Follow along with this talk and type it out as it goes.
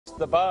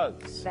the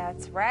buzz.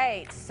 That's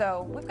right.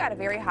 So we've got a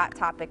very hot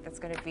topic we're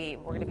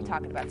going to be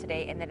talking about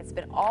today, and that it's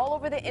been all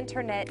over the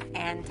internet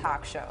and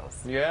talk shows.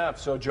 Yeah,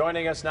 so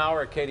joining us now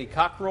are Katie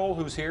Cockrell,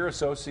 who's here,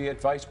 Associate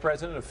Vice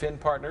President of Finn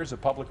Partners, a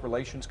public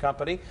relations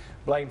company.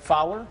 Blaine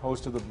Fowler,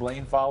 host of the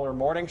Blaine Fowler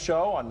Morning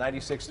Show on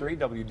 96.3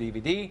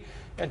 WDVD.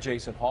 And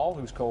Jason Hall,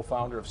 who's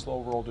co-founder of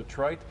Slow Roll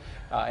Detroit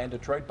and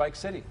Detroit Bike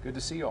City. Good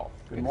to see you all.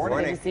 Good morning.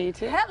 Good to see you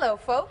too. Hello,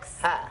 folks.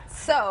 Hi.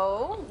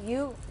 So,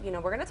 you know,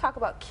 we're going to talk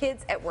about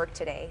kids at work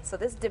today. So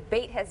this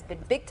debate has been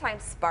big time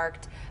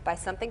sparked by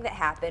something that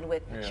happened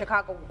with the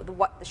Chicago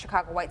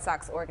White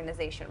Sox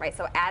organization, right?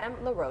 So Adam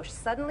LaRoche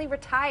suddenly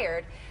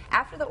retired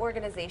after the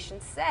organization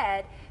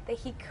said that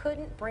he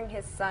couldn't bring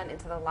his son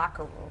into the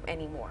locker room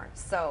anymore.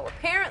 So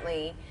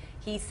apparently,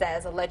 he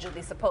says,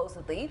 allegedly,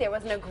 supposedly, there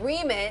was an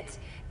agreement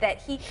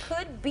that he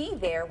could be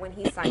there when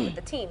he signed with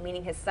the team,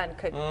 meaning his son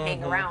could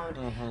hang around.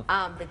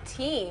 The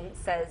team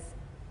says,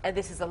 and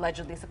this is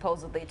allegedly,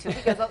 supposedly, too,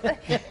 because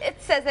it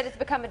says that it's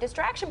become a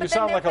distraction. But You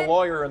sound like a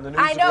lawyer in the news.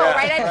 I know,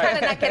 right? I'm trying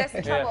to not get us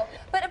in trouble.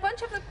 But a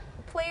bunch of the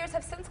players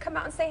have since come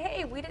out and say,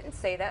 hey, we didn't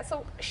say that.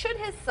 So should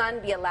his son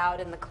be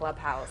allowed in the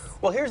clubhouse?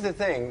 Well, here's the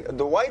thing.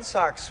 The White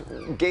Sox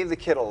gave the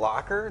kid a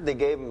locker. They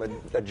gave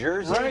him a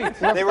jersey. Right.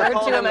 They were Referred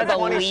calling to him him the as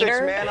a 26th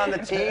leader. man on the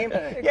team.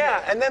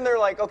 Yeah, and then they're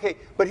like, okay,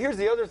 but here's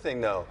the other thing,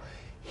 though.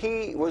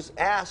 He was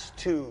asked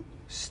to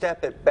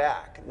step it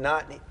back,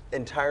 not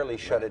entirely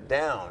shut it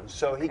down.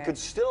 So he could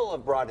still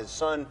have brought his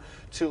son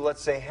to,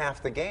 let's say,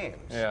 half the games.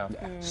 Yeah.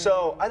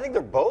 So I think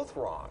they're both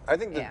wrong. I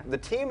think the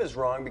team is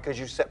wrong because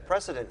you set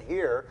precedent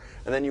here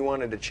and then you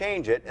wanted to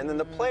change it. And then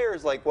the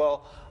player's like,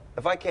 well,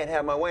 if I can't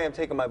have my way, I'm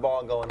taking my ball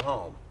and going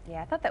home.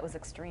 Yeah, I thought that was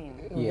extreme.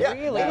 Yeah,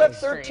 Really he left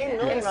extreme. $13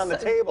 million on the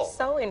table.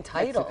 So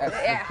entitled. That's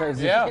the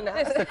craziest, Yeah.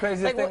 that's the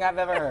craziest thing I've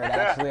ever heard,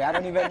 actually. I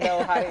don't even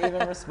know how to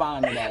even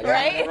respond to that.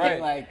 Right? Right.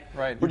 Like,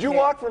 Right. Would you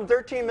walk from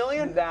 $13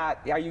 million that,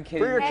 are you kidding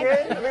for your me?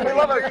 kid? I mean, we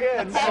love our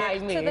kids. I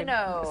To mean, the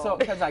no. So,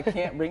 because I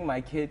can't bring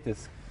my kid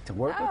to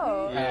work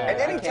Oh. with me? And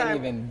I anytime- can't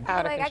even...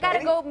 out of Like, I control.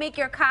 gotta go make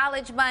your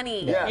college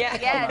money. Yeah. Yeah.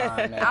 Yes, Come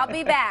on, man. I'll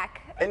be back.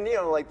 And you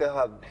know, like they'll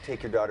have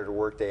take your daughter to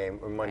work day.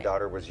 And when my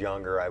daughter was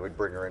younger, I would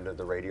bring her into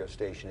the radio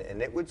station,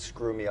 and it would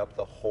screw me up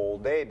the whole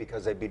day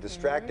because I'd be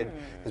distracted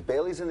because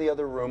Bailey's in the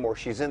other room or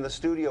she's in the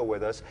studio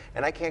with us,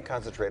 and I can't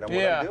concentrate on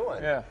what I'm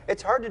doing. Yeah.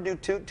 It's hard to do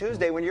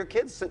Tuesday when your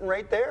kid's sitting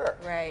right there.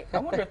 Right. I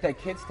wonder if that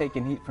kid's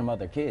taking heat from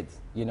other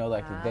kids. You know,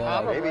 like if they're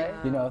Probably. like,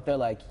 you know, if they're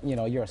like, you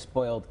know, you're a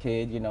spoiled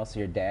kid, you know, so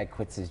your dad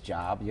quits his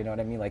job. You know what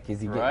I mean? Like,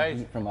 is he getting Right.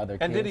 heat from other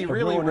kids? And did he for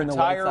really ruining the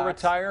White Sox?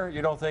 retire?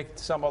 You don't think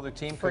some other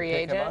team could Free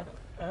pick him agent? up?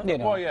 You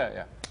know. Well,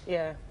 yeah.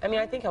 Yeah, I mean,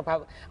 I think he'll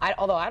probably.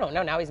 Although I don't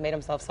know, now he's made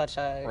himself such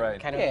a Right.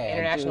 kind of Yeah,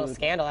 international dude.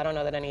 scandal. I don't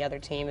know that any other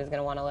team is going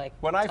to want to like.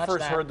 When I touch first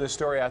that. heard this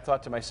story, I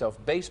thought to myself,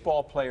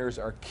 baseball players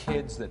are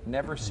kids that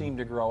never seem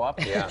to grow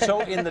up. Yeah. So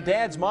in the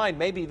dad's mind,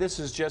 maybe this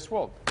is just,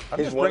 well, I'm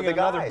He's just one of bringing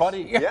the another guys.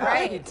 buddy. Yeah.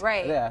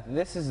 Right. Yeah,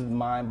 this is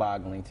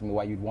mind-boggling to me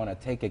why you'd want to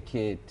take a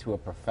kid to a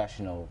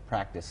professional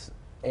practice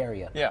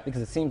area. Yeah.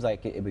 Because it seems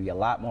like it would be a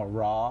lot more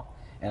raw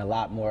and a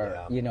lot more,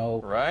 Yeah. you know,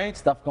 Right.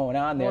 stuff going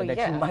on there Well, that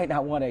yeah. you might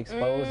not want to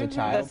expose a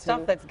child the to.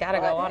 stuff that's got to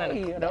go But, on hey, in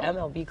you the know,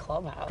 MLB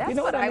clubhouse. That's You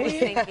know what what I I was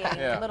mean? thinking.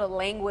 Yeah. A little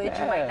language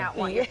you might not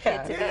want your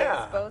kid to be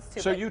Yeah. exposed to.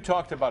 So but- you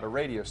talked about a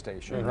radio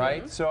station,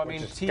 right? So I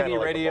mean, is kinda TV,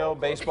 like a radio, ball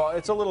club. baseball,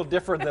 it's a little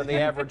different than the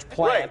average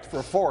plant Right.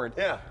 for Ford.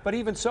 Yeah. But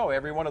even so,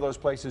 every one of those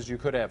places you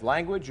could have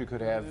language, you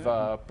could have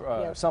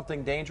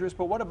something dangerous.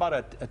 But what about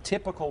a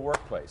typical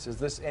workplace? Is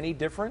this any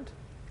different?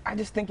 I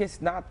just think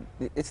it's not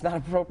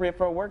appropriate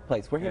for a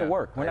workplace. We're here Yeah, to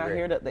work. We're I not agree.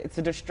 here to, it's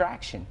a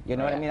distraction. You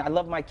know what I mean? I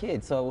love my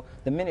kid, so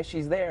the minute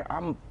she's there,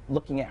 I'm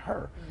looking at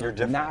her. You're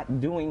different. Not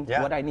doing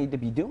Yeah. what I need to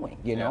be doing,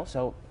 you know? Yeah.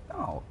 So,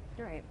 no.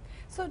 Right.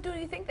 So do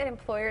you think that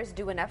employers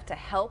do enough to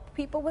help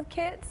people with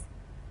kids?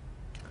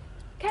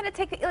 Kind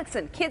of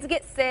listen, kids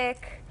get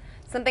sick,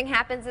 something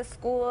happens at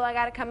school, I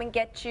got to come and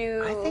get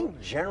you. I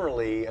think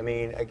generally, I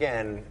mean,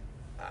 again,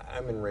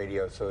 I'm in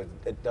radio, so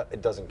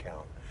it doesn't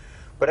count.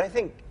 But I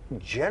think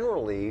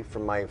generally,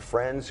 from my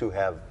friends who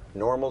have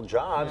normal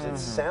jobs, it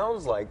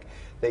sounds like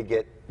they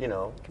get, you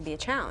know, It can be a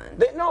challenge.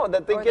 that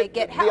they Or they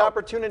get the help.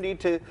 opportunity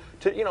to,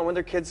 you know, when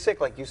their kid's sick,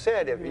 like you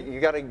said, if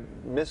you got to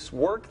miss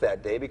work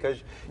that day because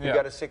you Yeah.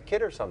 got a sick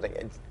kid or something.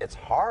 It's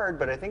hard,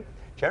 but I think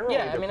generally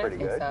Yeah, I they're mean, I pretty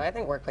think good. so. I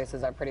think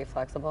workplaces are pretty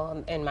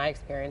flexible in my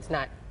experience.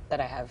 Not that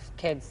I have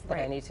kids that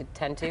I Right. need to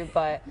tend to,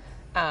 but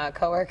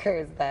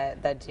coworkers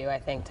that do, I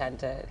think, tend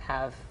to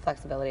have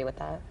flexibility with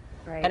that.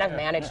 Right. And I've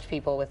managed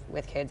people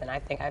with kids, and I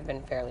think I've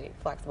been fairly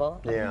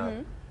flexible. Yeah.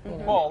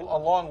 Well,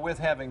 along with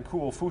having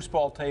cool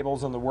foosball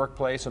tables in the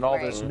workplace and all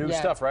this new Yeah.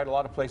 stuff, right? A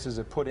lot of places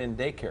have put in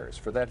daycares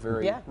for that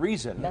very Yeah.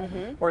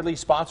 reason, or at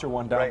least sponsor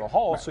one down Right. the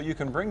hall, so you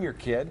can bring your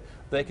kid.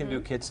 They can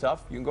do kid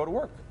stuff. You can go to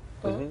work.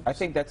 I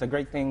think that's a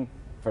great thing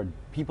for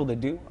people to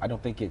do. I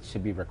don't think it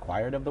should be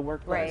required of the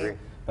workplace. Right.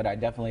 But I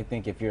definitely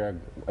think if you're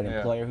an Yeah.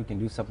 employer who can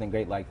do something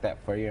great like that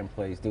for your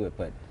employees, do it.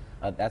 But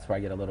that's where I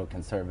get a little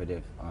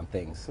conservative on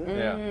things.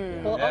 Yeah.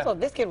 Well, Yeah. also,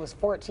 this kid was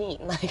 14.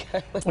 Like,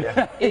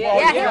 Yeah,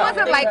 he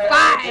wasn't like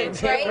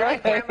 5, right? Right,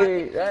 Like Grandma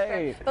Keisha.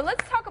 right. But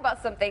let's talk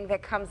about something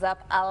that comes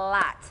up a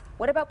lot.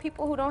 What about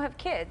people who don't have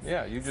kids?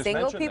 Yeah, you just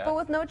Single mentioned people that.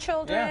 with no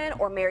children, Yeah.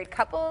 or married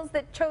couples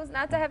that chose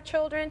not to have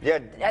children. Yeah.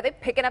 Are they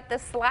picking up the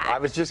slack? I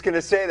was just going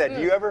to say that.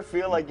 Do you ever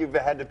feel like you've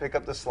had to pick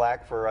up the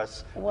slack for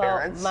us well,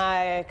 parents?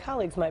 my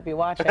colleagues might be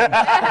watching.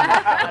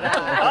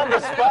 On the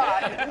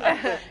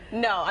spot.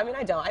 No, I mean,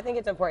 I don't. I think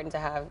it's important to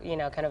have, you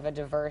know, kind of a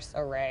diverse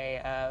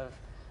array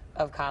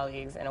of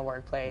colleagues in a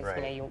workplace.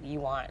 Right. You know, you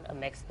want a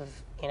mix of,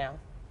 you know,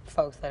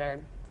 folks that are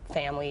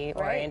family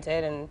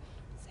oriented and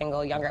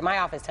single, younger. My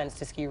office tends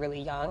to skew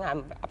really young.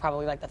 I'm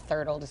probably like the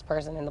third oldest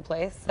person in the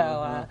place.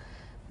 So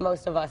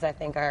most of us, I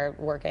think, are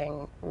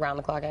working around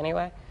the clock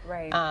anyway.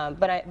 Right.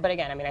 But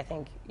again, I mean, I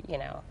think, you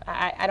know,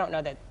 I don't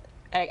know that,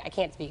 I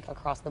can't speak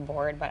across the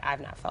board, but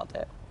I've not felt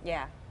it.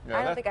 Yeah. Yeah, I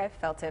don't that- think I've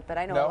felt it, but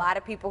I know No? a lot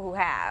of people who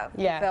have.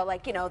 Yeah. Who feel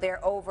like, you know, they're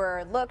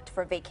overlooked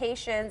for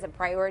vacations and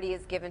priority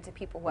is given to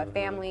people who have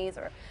families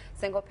or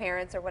single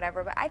parents or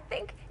whatever. But I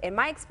think, in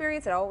my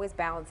experience, it always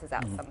balances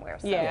out somewhere.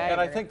 So. Yeah.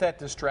 And I agree. think that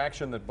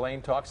distraction that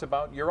Blaine talks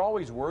about, you're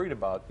always worried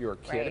about your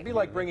kid. Right. It'd be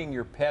like bringing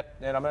your pet,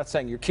 and I'm not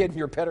saying your kid and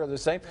your pet are the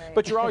same,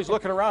 but you're always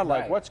looking around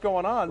like, Right. what's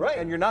going on? Right.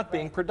 And you're not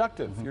being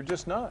productive. You're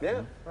just not.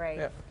 Yeah. Right.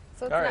 Yeah.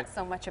 So it's All not right.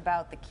 so much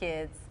about the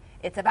kids.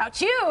 It's about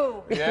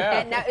you.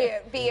 Yeah. And now,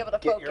 be able to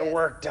Get focus. your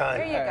work done.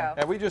 There you go.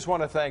 And we just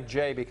want to thank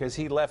Jay because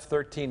he left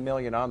 $13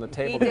 million on the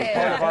table He to be did.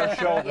 part of our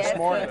show Yes, this he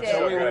morning. did.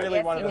 So we Yes, really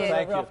he wanted to did.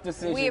 thank you. Rough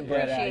decision, We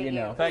but, appreciate you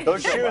know. Thank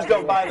Those you so shoes much.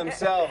 don't buy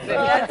themselves.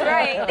 That's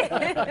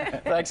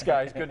right. Thanks,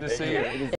 guys. Good to see you.